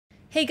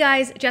Hey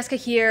guys, Jessica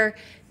here.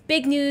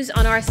 Big news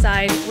on our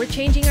side, we're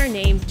changing our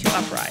name to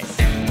Uprise.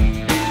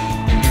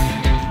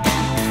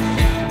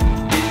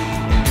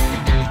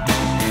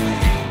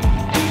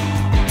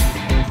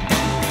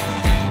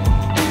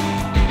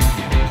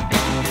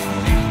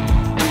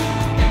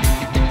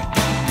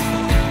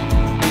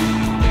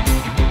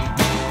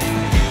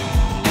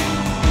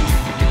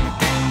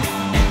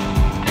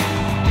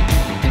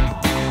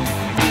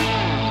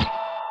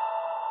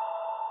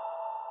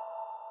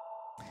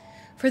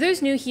 For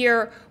those new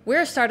here, we're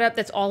a startup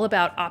that's all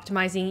about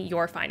optimizing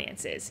your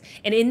finances.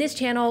 And in this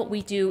channel,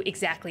 we do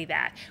exactly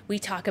that. We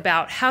talk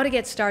about how to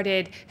get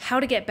started, how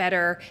to get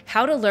better,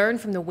 how to learn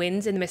from the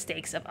wins and the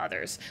mistakes of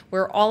others.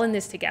 We're all in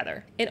this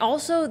together. And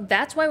also,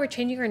 that's why we're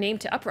changing our name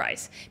to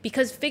Uprise,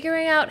 because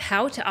figuring out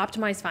how to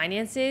optimize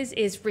finances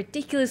is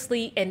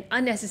ridiculously and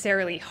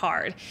unnecessarily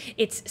hard.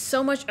 It's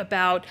so much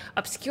about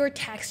obscure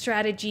tax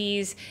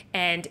strategies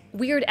and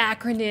weird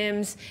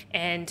acronyms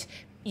and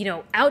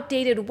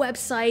outdated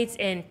websites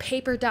and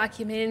paper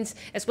documents,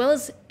 as well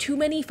as too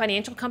many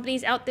financial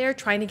companies out there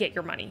trying to get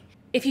your money.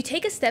 If you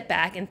take a step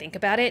back and think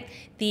about it,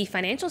 the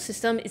financial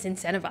system is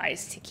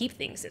incentivized to keep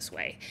things this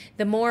way.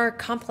 The more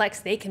complex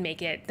they can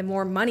make it, the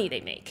more money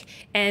they make.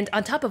 And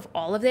on top of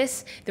all of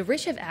this, the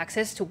rich have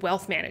access to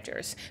wealth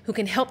managers who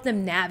can help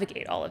them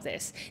navigate all of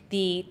this.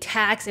 The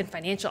tax and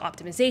financial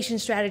optimization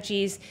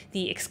strategies,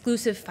 the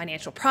exclusive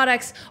financial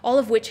products, all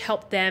of which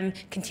help them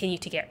continue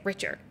to get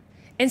richer.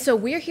 And so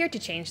we're here to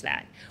change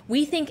that.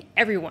 We think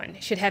everyone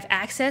should have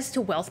access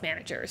to wealth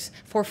managers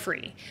for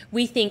free.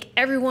 We think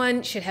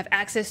everyone should have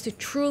access to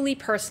truly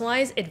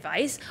personalized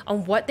advice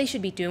on what they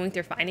should be doing with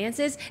their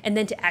finances and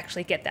then to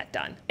actually get that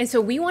done. And so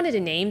we wanted a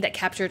name that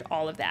captured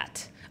all of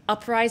that.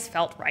 Uprise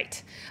felt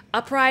right.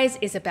 Uprise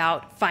is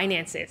about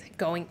finances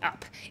going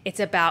up. It's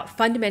about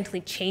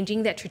fundamentally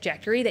changing that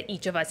trajectory that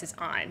each of us is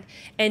on.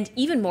 And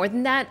even more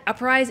than that,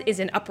 Uprise is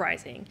an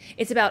uprising.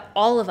 It's about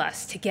all of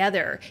us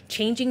together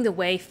changing the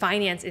way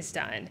finance is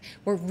done.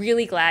 We're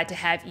really glad to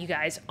have you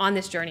guys on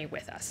this journey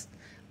with us.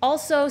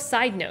 Also,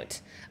 side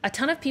note, a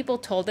ton of people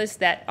told us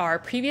that our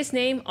previous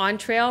name, On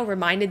Trail,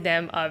 reminded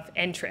them of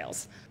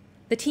entrails.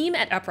 The team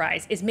at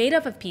Uprise is made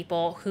up of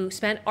people who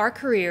spent our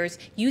careers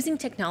using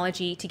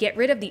technology to get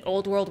rid of the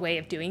old world way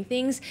of doing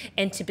things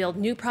and to build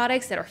new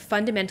products that are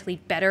fundamentally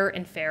better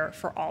and fair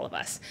for all of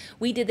us.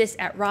 We did this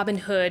at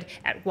Robinhood,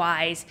 at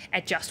Wise,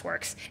 at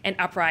JustWorks, and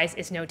Uprise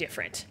is no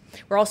different.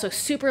 We're also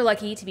super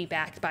lucky to be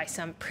backed by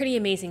some pretty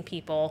amazing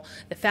people,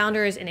 the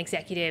founders and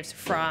executives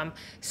from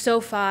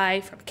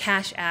SoFi, from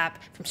Cash App,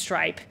 from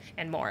Stripe,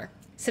 and more.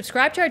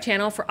 Subscribe to our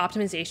channel for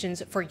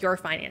optimizations for your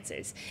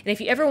finances. And if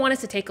you ever want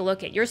us to take a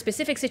look at your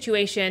specific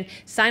situation,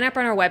 sign up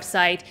on our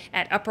website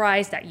at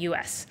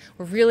uprise.us.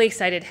 We're really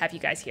excited to have you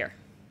guys here.